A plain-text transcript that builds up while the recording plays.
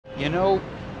You know,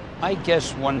 I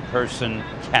guess one person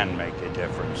can make a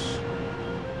difference.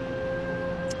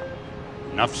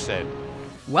 Enough said.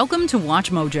 Welcome to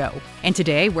Watch Mojo, and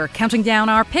today we're counting down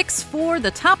our picks for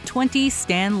the top 20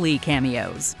 Stan Lee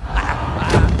cameos.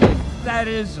 That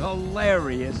is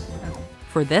hilarious.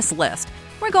 For this list,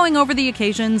 we're going over the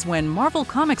occasions when Marvel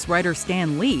Comics writer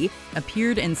Stan Lee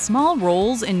appeared in small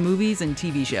roles in movies and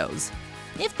TV shows.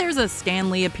 If there's a Stan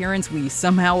Lee appearance we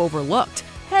somehow overlooked,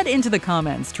 head into the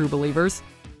comments, true believers.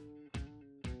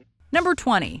 Number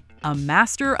 20. A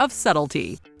master of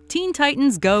subtlety. Teen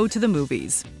Titans Go to the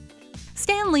Movies.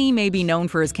 Stan Lee may be known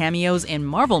for his cameos in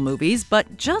Marvel movies,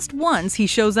 but just once he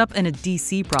shows up in a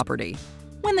DC property.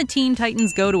 When the Teen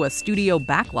Titans go to a studio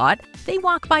backlot, they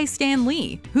walk by Stan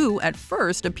Lee, who at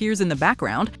first appears in the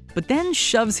background, but then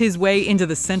shoves his way into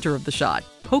the center of the shot,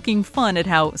 poking fun at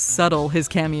how subtle his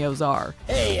cameos are.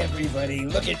 Hey everybody,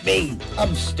 look at me.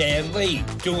 I'm Stan Lee,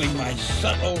 doing my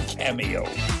subtle cameo.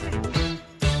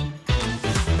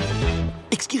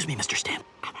 Excuse me, Mr. Stan.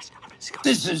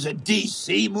 This is a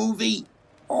DC movie?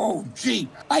 Oh, gee,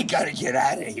 I gotta get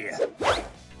out of here.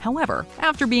 However,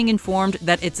 after being informed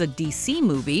that it's a DC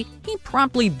movie, he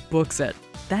promptly books it.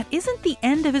 That isn't the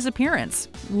end of his appearance.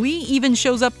 Lee even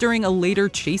shows up during a later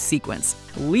chase sequence,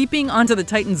 leaping onto the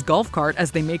Titans' golf cart as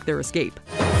they make their escape.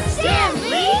 Stan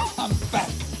Lee? I'm back.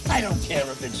 I don't care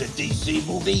if it's a DC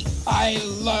movie. I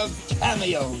love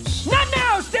cameos. Not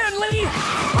now, Stan Lee!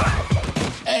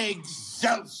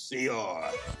 Excelsior!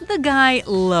 The guy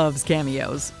loves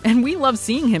cameos, and we love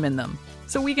seeing him in them,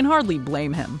 so we can hardly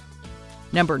blame him.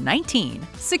 Number 19.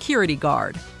 Security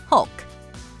Guard. Hulk.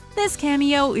 This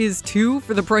cameo is 2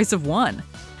 for the price of 1.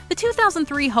 The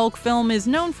 2003 Hulk film is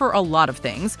known for a lot of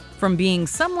things, from being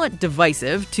somewhat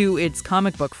divisive to its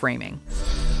comic book framing.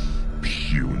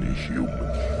 Puny human.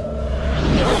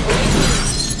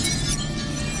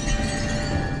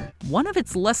 One of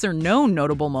its lesser-known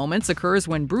notable moments occurs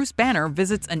when Bruce Banner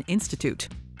visits an institute.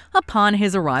 Upon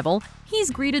his arrival,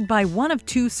 he's greeted by one of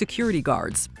 2 security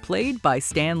guards, played by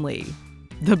Stan Lee.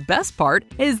 The best part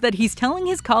is that he's telling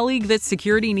his colleague that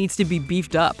security needs to be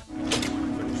beefed up.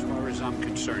 But as far as I'm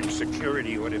concerned,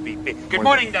 security ought to be Good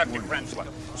morning, Dr. Krensler.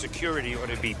 Security ought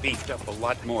to be beefed up a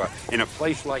lot more. In a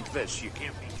place like this, you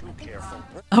can't be too careful.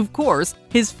 Of course,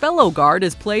 his fellow guard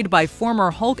is played by former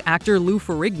Hulk actor Lou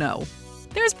Ferrigno.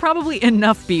 There's probably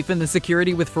enough beef in the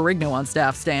security with Ferrigno on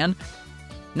staff, Stan.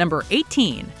 Number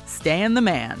 18. Stan the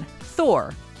Man.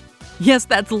 Thor. Yes,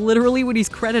 that's literally what he's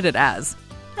credited as.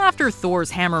 After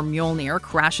Thor's hammer Mjolnir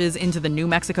crashes into the New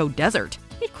Mexico desert,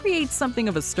 it creates something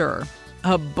of a stir.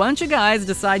 A bunch of guys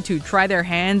decide to try their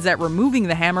hands at removing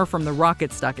the hammer from the rock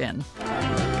it's stuck in. You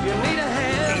need a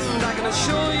hand, I can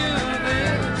assure you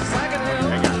this. I can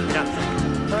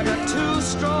help. I got too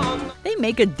strong. They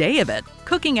make a day of it,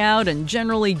 cooking out and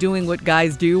generally doing what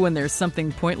guys do when there's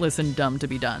something pointless and dumb to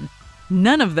be done.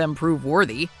 None of them prove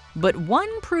worthy, but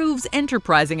one proves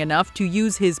enterprising enough to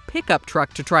use his pickup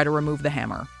truck to try to remove the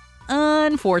hammer.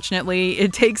 Unfortunately,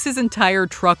 it takes his entire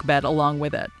truck bed along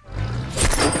with it.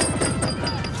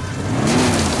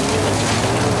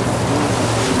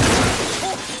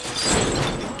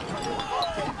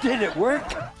 Did it work?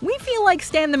 We feel like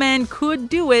Stan the Man could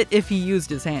do it if he used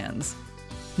his hands.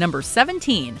 Number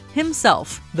 17.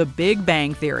 Himself, The Big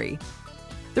Bang Theory.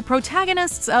 The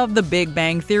protagonists of The Big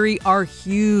Bang Theory are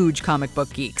huge comic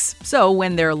book geeks, so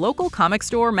when their local comic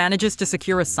store manages to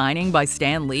secure a signing by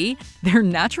Stan Lee, they're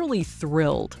naturally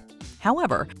thrilled.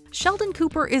 However, Sheldon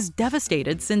Cooper is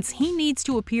devastated since he needs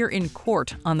to appear in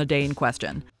court on the day in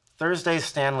question. Thursday's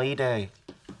Stan Lee Day.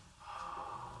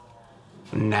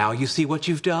 Now you see what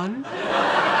you've done?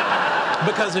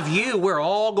 Because of you, we're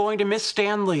all going to miss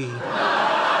Stan Lee.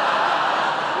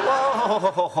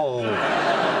 Whoa!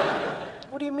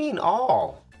 What do you mean,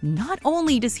 all? Not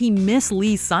only does he miss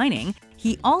Lee's signing,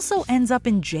 he also ends up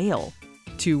in jail.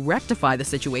 To rectify the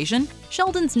situation,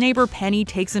 Sheldon's neighbor Penny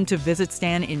takes him to visit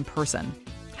Stan in person.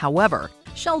 However,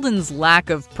 Sheldon's lack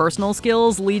of personal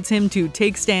skills leads him to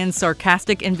take Stan's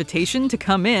sarcastic invitation to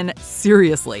come in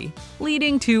seriously,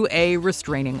 leading to a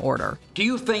restraining order. Do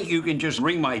you think you can just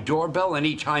ring my doorbell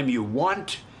anytime you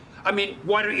want? I mean,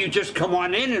 why don't you just come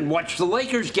on in and watch the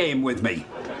Lakers game with me?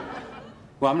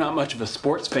 Well, I'm not much of a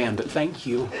sports fan, but thank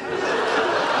you.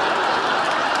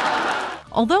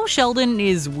 Although Sheldon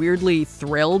is weirdly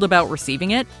thrilled about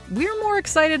receiving it, we're more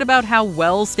excited about how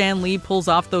well Stan Lee pulls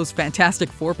off those Fantastic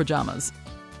Four pajamas.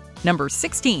 Number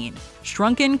 16.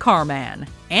 Shrunken Carman,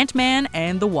 Ant-Man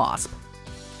and the Wasp.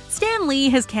 Stan Lee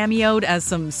has cameoed as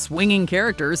some swinging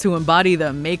characters who embody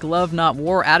the make love not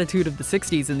war attitude of the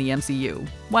 60s in the MCU.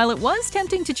 While it was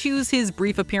tempting to choose his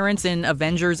brief appearance in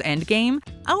Avengers Endgame,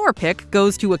 our pick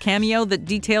goes to a cameo that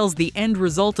details the end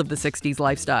result of the 60s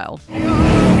lifestyle. Hey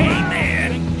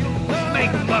man,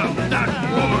 make love, not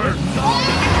war.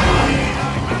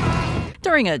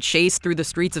 During a chase through the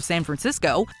streets of San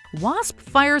Francisco, Wasp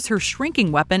fires her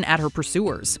shrinking weapon at her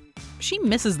pursuers. She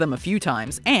misses them a few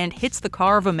times and hits the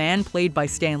car of a man played by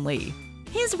Stan Lee.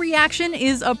 His reaction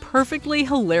is a perfectly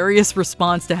hilarious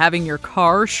response to having your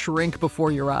car shrink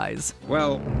before your eyes.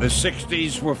 Well, the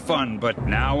 60s were fun, but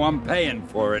now I'm paying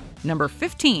for it. Number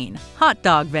 15. Hot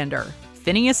Dog Vendor,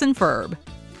 Phineas and Ferb.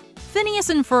 Phineas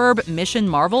and Ferb Mission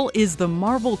Marvel is the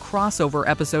Marvel crossover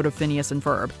episode of Phineas and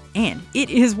Ferb, and it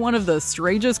is one of the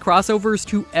strangest crossovers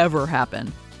to ever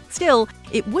happen. Still,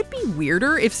 it would be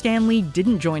weirder if Stan Lee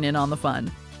didn't join in on the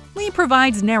fun. Lee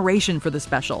provides narration for the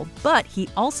special, but he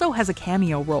also has a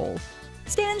cameo role.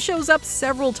 Stan shows up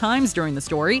several times during the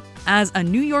story as a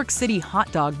New York City hot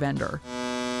dog vendor.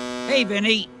 Hey,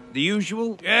 Vinny. The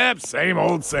usual? Yep, same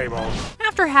old, same old.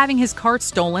 After having his cart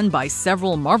stolen by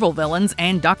several Marvel villains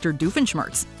and Dr.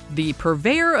 Doofenshmirtz, the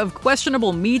purveyor of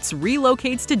questionable meats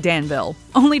relocates to Danville,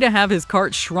 only to have his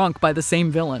cart shrunk by the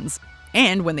same villains.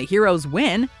 And when the heroes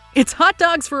win, it's hot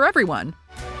dogs for everyone.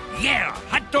 Yeah,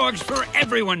 hot dogs for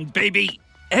everyone, baby.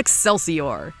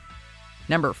 Excelsior!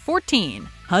 Number 14.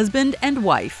 Husband and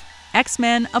Wife,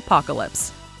 X-Men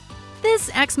Apocalypse.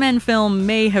 This X-Men film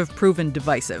may have proven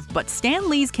divisive, but Stan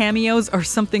Lee's cameos are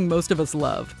something most of us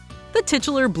love. The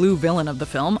titular blue villain of the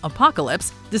film,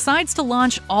 Apocalypse, decides to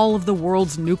launch all of the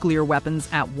world's nuclear weapons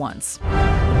at once.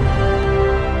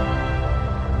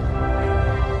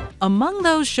 Among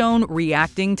those shown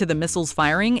reacting to the missiles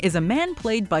firing is a man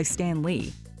played by Stan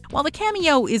Lee. While the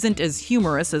cameo isn't as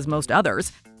humorous as most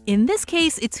others, in this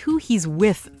case it's who he's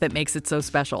with that makes it so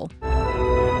special.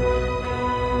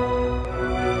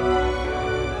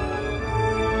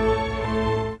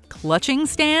 Clutching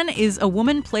Stan is a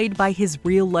woman played by his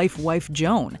real-life wife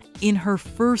Joan in her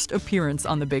first appearance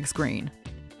on the big screen.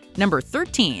 Number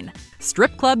 13.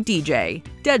 Strip Club DJ,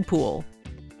 Deadpool.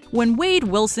 When Wade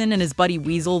Wilson and his buddy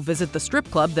Weasel visit the strip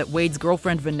club that Wade's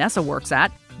girlfriend Vanessa works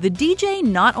at, the DJ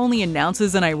not only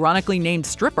announces an ironically named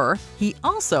stripper, he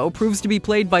also proves to be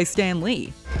played by Stan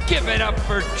Lee. Give it up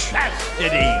for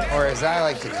chastity. Or as I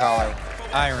like to call it,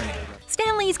 irony.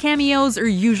 Stan Lee's cameos are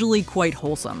usually quite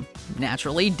wholesome.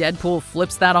 Naturally, Deadpool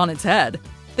flips that on its head.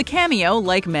 The cameo,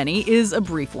 like many, is a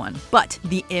brief one, but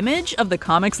the image of the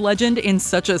comics legend in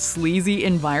such a sleazy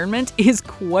environment is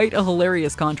quite a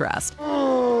hilarious contrast.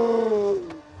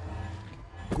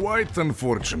 Quite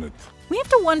unfortunate. We have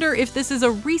to wonder if this is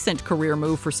a recent career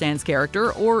move for Stan's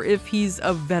character or if he's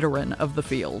a veteran of the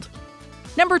field.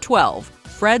 Number 12.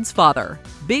 Fred's Father,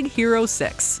 Big Hero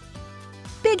 6.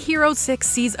 Big Hero 6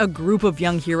 sees a group of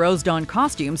young heroes don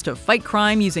costumes to fight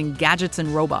crime using gadgets and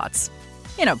robots.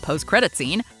 In a post-credit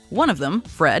scene, one of them,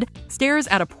 Fred, stares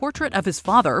at a portrait of his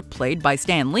father, played by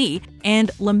Stan Lee,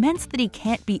 and laments that he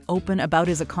can't be open about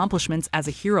his accomplishments as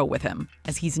a hero with him,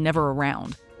 as he's never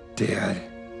around. Dad,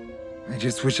 I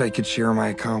just wish I could share my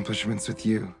accomplishments with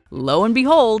you. Lo and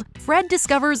behold, Fred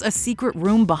discovers a secret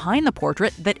room behind the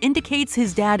portrait that indicates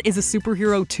his dad is a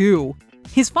superhero too.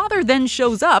 His father then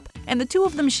shows up, and the two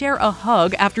of them share a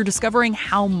hug after discovering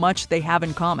how much they have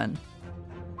in common.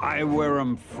 I wear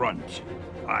 'em front.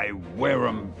 I wear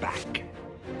 'em back.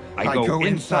 I go go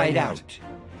inside out.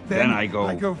 Then I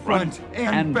go front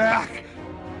and back.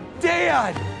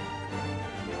 Dad!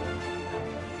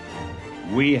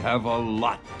 We have a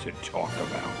lot to talk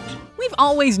about. We've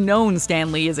always known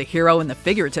Stan Lee is a hero in the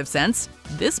figurative sense.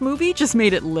 This movie just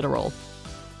made it literal.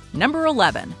 Number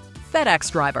 11.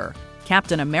 FedEx Driver,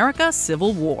 Captain America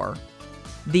Civil War.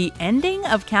 The ending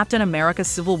of Captain America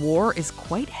Civil War is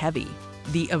quite heavy.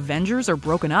 The Avengers are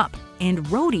broken up, and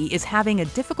Rhodey is having a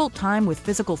difficult time with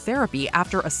physical therapy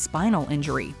after a spinal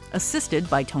injury, assisted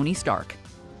by Tony Stark.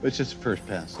 It's just a first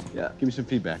pass. Yeah. Give me some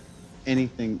feedback.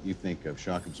 Anything you think of,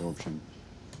 shock absorption,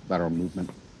 lateral movement.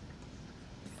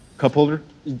 Cup holder?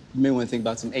 You may want to think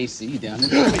about some AC down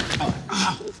there.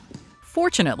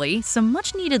 Fortunately, some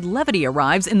much-needed levity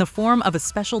arrives in the form of a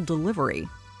special delivery.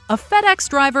 A FedEx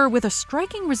driver with a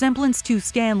striking resemblance to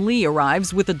Stan Lee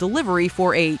arrives with a delivery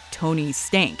for a Tony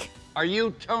Stank. Are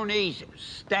you Tony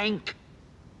Stank?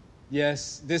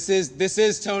 Yes, this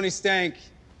is Tony Stank.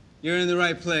 You're in the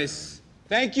right place.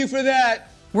 Thank you for that.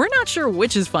 We're not sure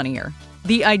which is funnier.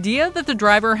 The idea that the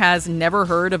driver has never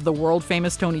heard of the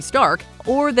world-famous Tony Stark,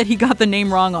 or that he got the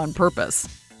name wrong on purpose.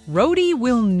 Rhodey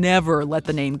will never let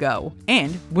the name go,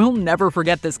 and we'll never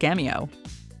forget this cameo.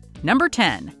 Number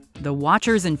 10. The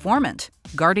Watcher's Informant,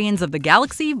 Guardians of the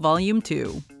Galaxy Volume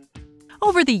 2.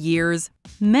 Over the years,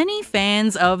 many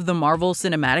fans of the Marvel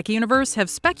Cinematic Universe have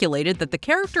speculated that the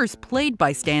characters played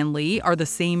by Stan Lee are the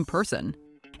same person.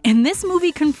 And this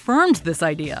movie confirmed this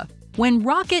idea. When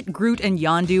Rocket, Groot, and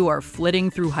Yondu are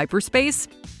flitting through hyperspace,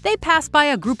 they pass by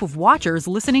a group of Watchers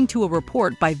listening to a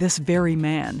report by this very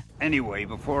man. Anyway,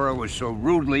 before I was so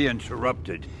rudely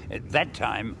interrupted, at that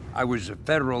time, I was a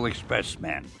Federal Express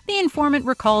man. The informant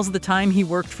recalls the time he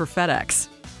worked for FedEx.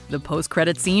 The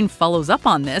post-credit scene follows up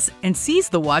on this and sees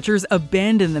the Watchers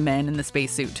abandon the man in the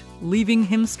spacesuit, leaving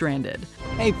him stranded.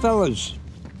 Hey, fellas.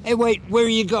 Hey, wait, where are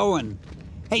you going?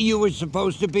 Hey, you were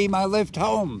supposed to be my lift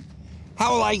home.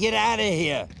 How will I get out of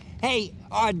here? Hey,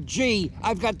 gee,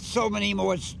 I've got so many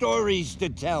more stories to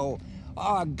tell.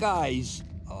 Guys,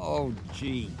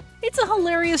 gee. It's a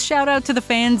hilarious shout-out to the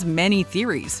fans' many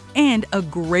theories, and a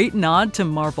great nod to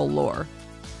Marvel lore.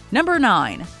 Number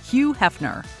 9. Hugh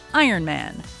Hefner, Iron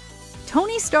Man.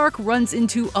 Tony Stark runs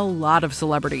into a lot of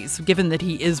celebrities, given that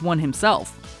he is one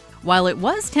himself. While it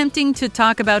was tempting to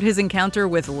talk about his encounter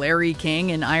with Larry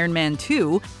King in Iron Man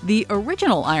 2, the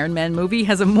original Iron Man movie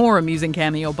has a more amusing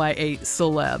cameo by a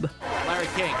celeb. Larry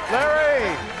King.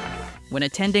 Larry! When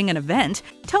attending an event,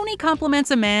 Tony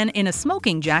compliments a man in a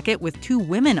smoking jacket with 2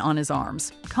 women on his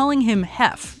arms, calling him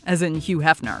Hef, as in Hugh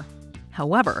Hefner.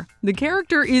 However, the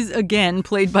character is again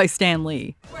played by Stan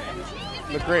Lee.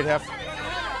 The great Hef.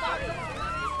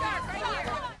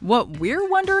 What we're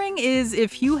wondering is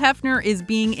if Hugh Hefner is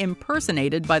being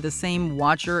impersonated by the same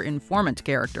Watcher informant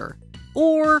character.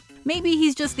 Or maybe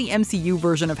he's just the MCU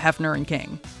version of Hefner and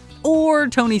King. Or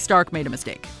Tony Stark made a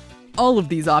mistake. All of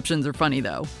these options are funny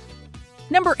though.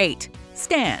 Number 8.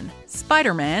 Stan,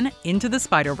 Spider-Man Into the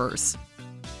Spider-Verse.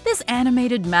 This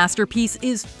animated masterpiece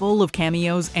is full of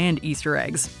cameos and Easter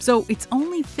eggs, so it's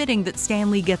only fitting that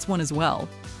Stan Lee gets one as well.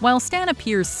 While Stan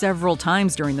appears several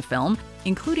times during the film,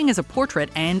 including as a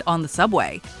portrait and on the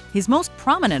subway, his most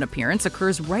prominent appearance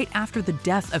occurs right after the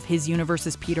death of his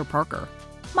universe's Peter Parker.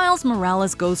 Miles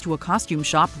Morales goes to a costume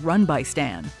shop run by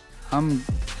Stan. I'm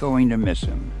going to miss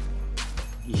him.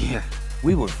 Yeah,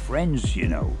 we were friends, you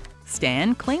know.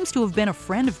 Stan claims to have been a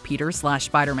friend of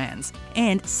Peter/Spider-Man's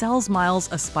and sells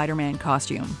Miles a Spider-Man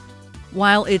costume.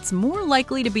 While it's more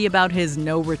likely to be about his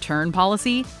no-return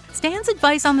policy, Stan's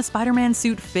advice on the Spider-Man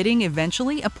suit fitting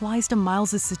eventually applies to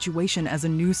Miles' situation as a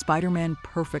new Spider-Man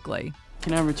perfectly.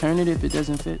 Can I return it if it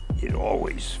doesn't fit? It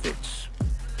always fits.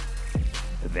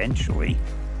 Eventually.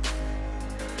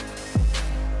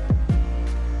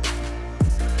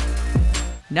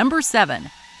 Number 7.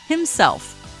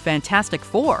 Himself, Fantastic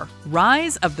Four,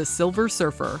 Rise of the Silver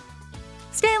Surfer.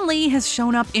 Stan Lee has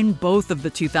shown up in both of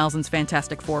the 2000's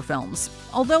Fantastic Four films,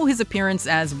 although his appearance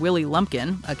as Willie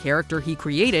Lumpkin, a character he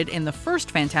created in the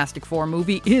first Fantastic Four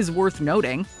movie, is worth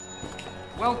noting.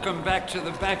 Welcome back to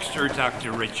the Baxter,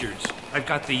 Dr. Richards. I've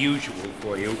got the usual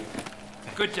for you.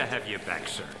 Good to have you back,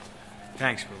 sir.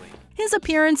 Thanks, Willie. His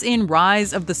appearance in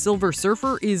Rise of the Silver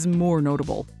Surfer is more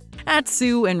notable. At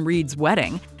Sue and Reed's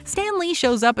wedding, Stan Lee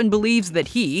shows up and believes that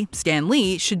he, Stan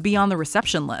Lee, should be on the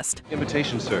reception list.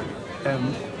 Invitation, sir.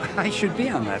 I should be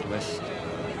on that list.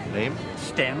 Name?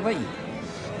 Stan Lee.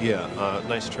 Yeah,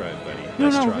 nice try, buddy. No,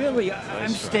 Nice try. really, Nice I'm try.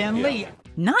 Stan Yeah. Lee.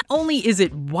 Not only is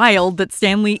it wild that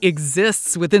Stan Lee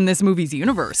exists within this movie's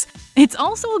universe, it's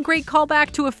also a great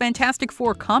callback to a Fantastic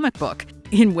Four comic book,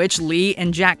 in which Lee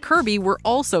and Jack Kirby were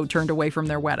also turned away from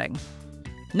their wedding.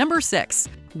 Number 6.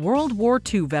 World War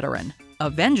II veteran,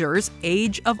 Avengers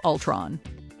Age of Ultron.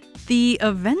 The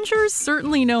Avengers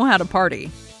certainly know how to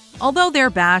party. Although their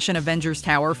bash in Avengers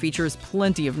Tower features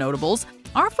plenty of notables,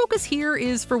 our focus here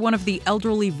is for one of the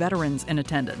elderly veterans in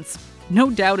attendance,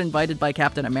 no doubt invited by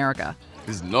Captain America.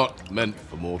 Is not meant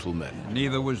for mortal men.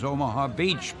 Neither was Omaha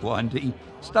Beach, Blondie.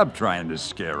 Stop trying to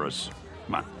scare us.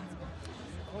 Come on.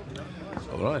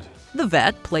 All right. The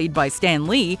vet, played by Stan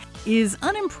Lee, is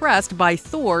unimpressed by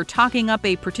Thor talking up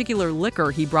a particular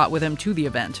liquor he brought with him to the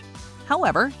event.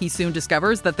 However, he soon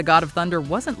discovers that the God of Thunder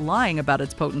wasn't lying about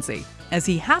its potency, as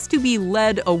he has to be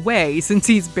led away since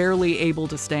he's barely able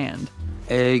to stand.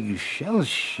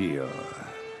 Excelsior.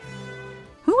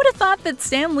 Who would have thought that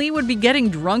Stan Lee would be getting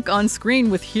drunk on screen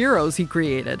with heroes he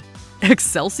created?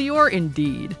 Excelsior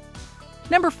indeed.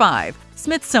 Number 5.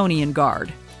 Smithsonian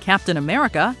Guard, Captain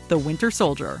America, the Winter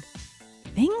Soldier.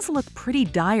 Things look pretty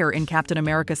dire in Captain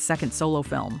America's second solo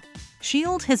film.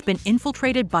 S.H.I.E.L.D. has been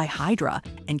infiltrated by Hydra,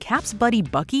 and Cap's buddy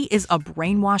Bucky is a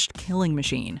brainwashed killing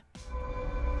machine.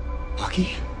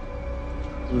 Bucky?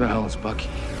 Who the hell is Bucky?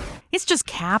 It's just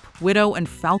Cap, Widow, and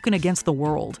Falcon against the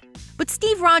world. But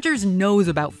Steve Rogers knows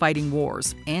about fighting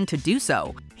wars, and to do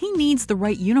so, he needs the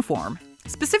right uniform.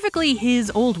 specifically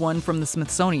his old one from the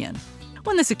Smithsonian.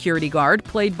 When the security guard,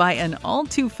 played by an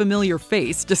all-too-familiar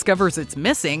face, discovers it's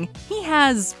missing, he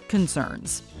has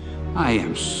concerns. I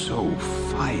am so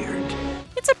fired.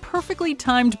 It's a perfectly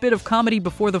timed bit of comedy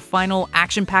before the final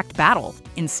action-packed battle,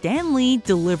 and Stan Lee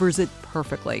delivers it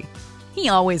perfectly. He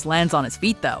always lands on his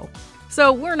feet, though,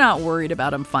 so we're not worried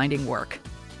about him finding work.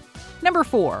 Number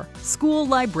 4. School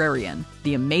Librarian,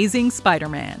 The Amazing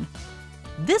Spider-Man.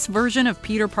 This version of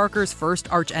Peter Parker's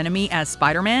first archenemy as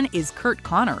Spider-Man is Curt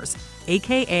Connors,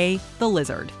 aka the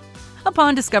Lizard.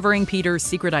 Upon discovering Peter's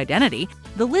secret identity,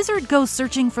 the Lizard goes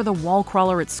searching for the wall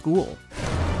crawler at school.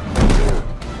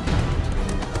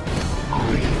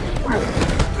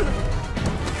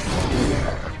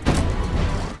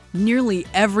 Nearly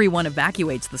everyone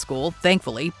evacuates the school,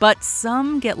 thankfully, but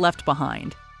some get left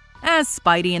behind. As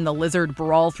Spidey and the Lizard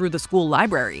brawl through the school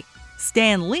library,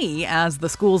 Stan Lee, as the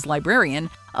school's librarian,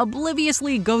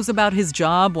 obliviously goes about his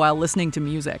job while listening to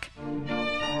music.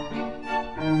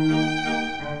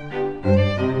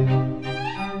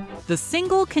 The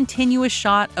single continuous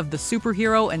shot of the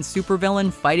superhero and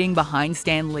supervillain fighting behind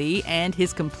Stan Lee and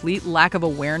his complete lack of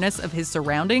awareness of his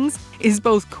surroundings is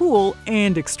both cool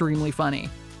and extremely funny.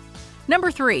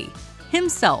 Number 3.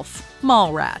 Himself,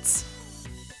 Mallrats.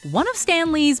 One of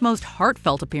Stan Lee's most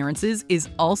heartfelt appearances is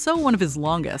also one of his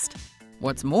longest.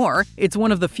 What's more, it's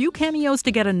one of the few cameos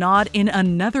to get a nod in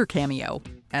another cameo,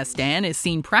 as Stan is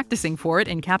seen practicing for it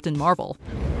in Captain Marvel.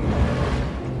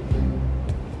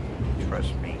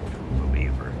 Trust me, true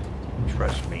believer.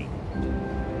 Trust me.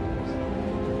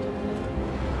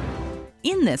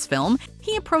 In this film,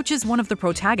 he approaches one of the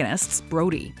protagonists,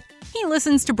 Brody. He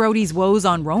listens to Brody's woes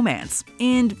on romance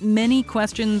and many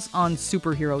questions on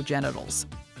superhero genitals.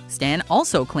 Stan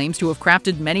also claims to have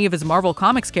crafted many of his Marvel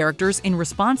Comics characters in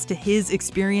response to his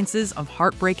experiences of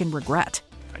heartbreak and regret.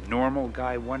 A normal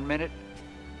guy 1 minute,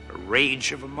 a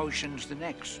rage of emotions the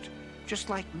next. Just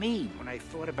like me when I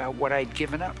thought about what I'd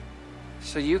given up.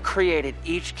 So you created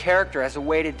each character as a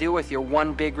way to deal with your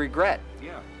one big regret.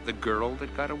 Yeah, the girl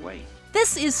that got away.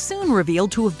 This is soon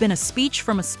revealed to have been a speech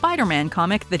from a Spider-Man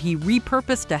comic that he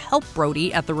repurposed to help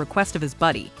Brody at the request of his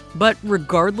buddy. But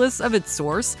regardless of its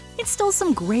source, it's still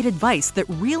some great advice that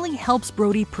really helps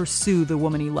Brody pursue the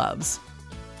woman he loves.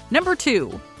 Number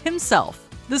 2. Himself,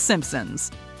 The Simpsons.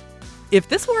 If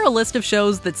this were a list of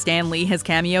shows that Stan Lee has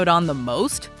cameoed on the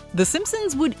most, The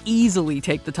Simpsons would easily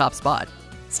take the top spot.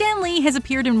 Stan Lee has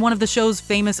appeared in one of the show's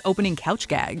famous opening couch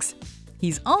gags.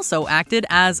 He's also acted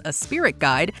as a spirit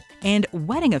guide and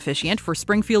wedding officiant for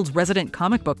Springfield's resident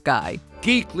comic book guy.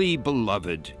 Geekly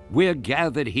beloved, we're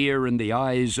gathered here in the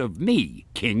eyes of me,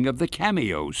 King of the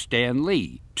Cameo, Stan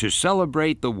Lee, to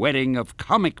celebrate the wedding of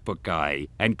comic book guy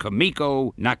and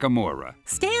Kamiko Nakamura.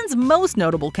 Stan's most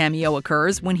notable cameo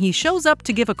occurs when he shows up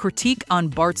to give a critique on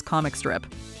Bart's comic strip.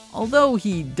 Although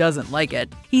he doesn't like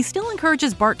it, he still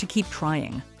encourages Bart to keep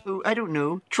trying. Oh, I don't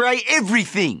know. Try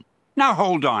everything. Now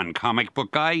hold on, comic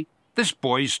book guy. This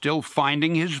boy's still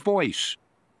finding his voice.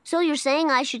 So you're saying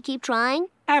I should keep trying?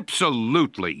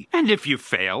 Absolutely. And if you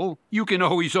fail, you can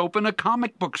always open a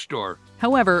comic book store.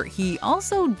 However, he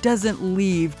also doesn't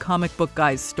leave Comic Book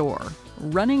Guy's store,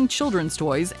 running children's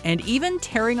toys and even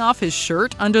tearing off his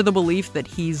shirt under the belief that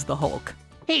he's the Hulk.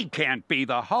 He can't be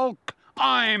the Hulk.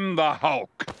 I'm the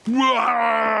Hulk.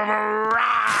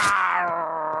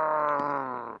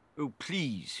 Oh,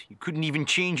 please. You couldn't even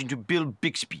change into Bill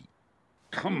Bixby.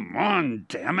 Come on,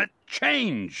 damn it.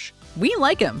 Change. We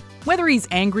like him, whether he's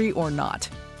angry or not.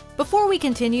 Before we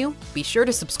continue, be sure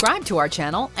to subscribe to our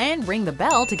channel and ring the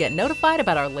bell to get notified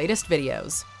about our latest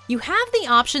videos. You have the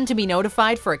option to be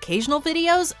notified for occasional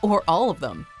videos or all of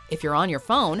them. If you're on your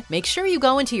phone, make sure you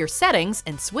go into your settings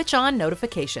and switch on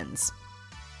notifications.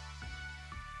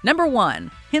 Number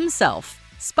 1. Himself,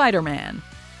 Spider-Man.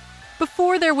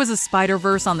 Before there was a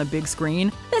Spider-Verse on the big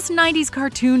screen, this 90s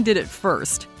cartoon did it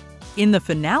first. In the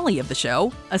finale of the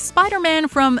show, a Spider-Man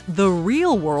from the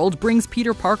real world brings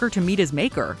Peter Parker to meet his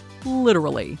maker.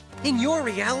 Literally. In your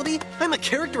reality, I'm a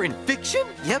character in fiction?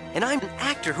 Yep, and I'm an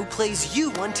actor who plays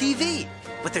you on TV.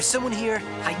 But there's someone here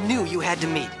I knew you had to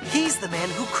meet. He's the man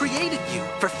who created you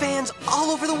for fans all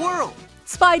over the world.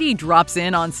 Spidey drops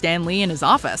in on Stan Lee in his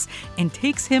office and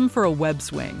takes him for a web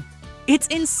swing. It's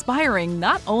inspiring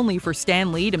not only for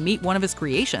Stan Lee to meet one of his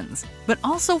creations, but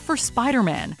also for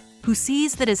Spider-Man, who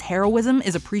sees that his heroism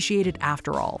is appreciated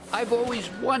after all. I've always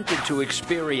wanted to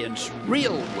experience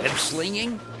real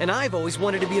web-slinging. And I've always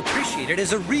wanted to be appreciated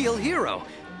as a real hero.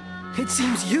 It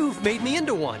seems you've made me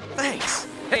into one. Thanks.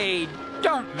 Hey,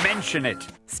 don't mention it.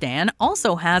 Stan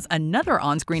also has another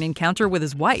on-screen encounter with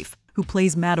his wife, who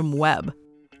plays Madam Web.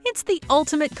 It's the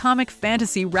ultimate comic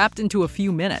fantasy wrapped into a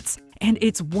few minutes. And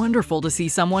it's wonderful to see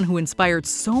someone who inspired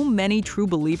so many true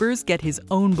believers get his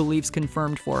own beliefs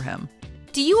confirmed for him.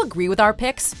 Do you agree with our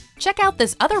picks? Check out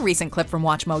this other recent clip from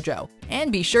WatchMojo.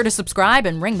 And be sure to subscribe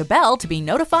and ring the bell to be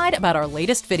notified about our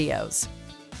latest videos.